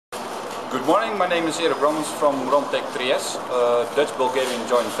Good morning, my name is ROMMTECH from ROMMTECH-3S, Dutch-Bulgarian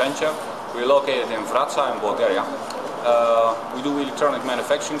joint venture. We're located in Vratsa in Bulgaria. We do electronic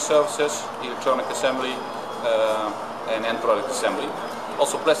manufacturing services, electronic assembly and end product assembly.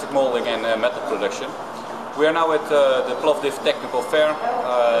 Also plastic molding and metal production. We are now at the Plovdiv Technical Fair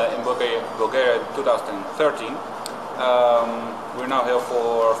in Bulgaria in 2013. We're now here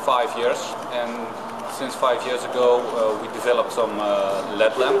for 5 years, and since 5 years ago we developed some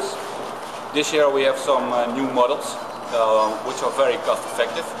LED lamps. This year we have some new models which are very cost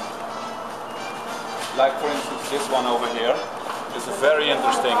effective. Like for instance this one over here is a very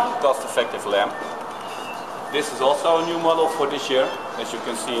interesting cost effective lamp. This is also a new model for this year. As you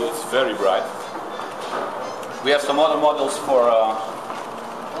can see, it's very bright. We have some other models for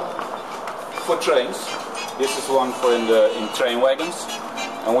trains. This is one for in train wagons,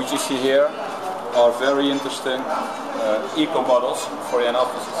 and what you see here are very interesting eco models for in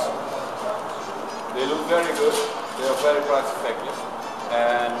offices. They look very good, they are very price effective,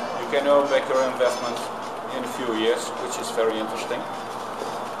 and you can earn back your investment in a few years, which is very interesting.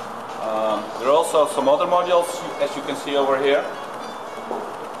 There are also some other modules, as you can see over here.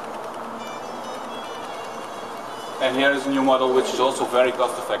 And here is a new model which is also very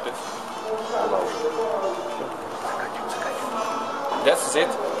cost effective. That's it.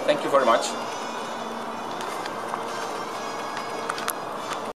 Thank you very much.